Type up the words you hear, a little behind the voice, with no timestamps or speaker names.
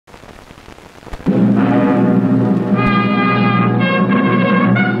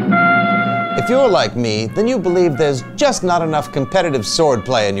you're like me, then you believe there's just not enough competitive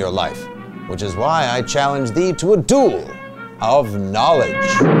swordplay in your life, which is why I challenge thee to a duel of knowledge.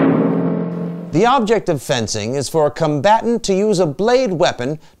 The object of fencing is for a combatant to use a blade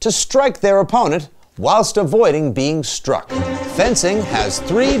weapon to strike their opponent whilst avoiding being struck. Fencing has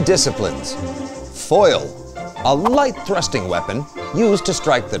 3 disciplines. Foil, a light thrusting weapon used to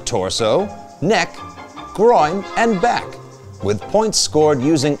strike the torso, neck, groin, and back, with points scored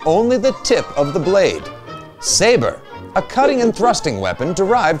using only the tip of the blade. Saber, a cutting and thrusting weapon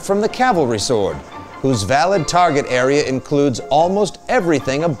derived from the cavalry sword, whose valid target area includes almost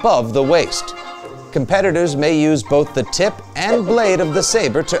everything above the waist. Competitors may use both the tip and blade of the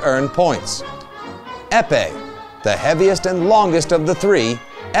saber to earn points. Epee, the heaviest and longest of the 3,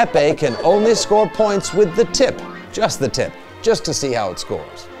 epee can only score points with the tip, just to see how it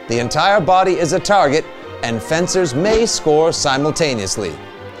scores. The entire body is a target, and fencers may score simultaneously.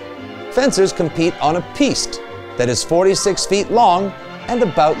 Fencers compete on a piste that is 46 feet long and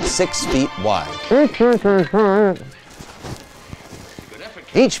about 6 feet wide.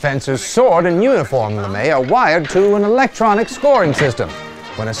 Each fencer's sword and uniform lame are wired to an electronic scoring system.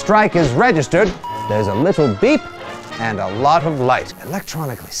 When a strike is registered, there's a little beep and a lot of light.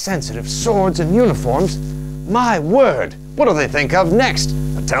 Electronically sensitive swords and uniforms? My word! What do they think of next?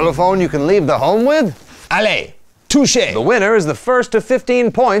 A telephone you can leave the home with? Allez, touché! The winner is the first to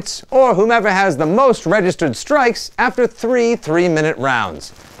 15 points, or whomever has the most registered strikes after 3 3-minute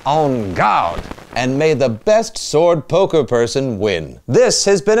rounds. En garde! And may the best sword poker person win. This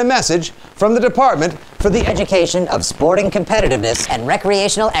has been a message from the Department for the Education of Sporting Competitiveness and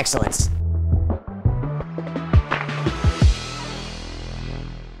Recreational Excellence.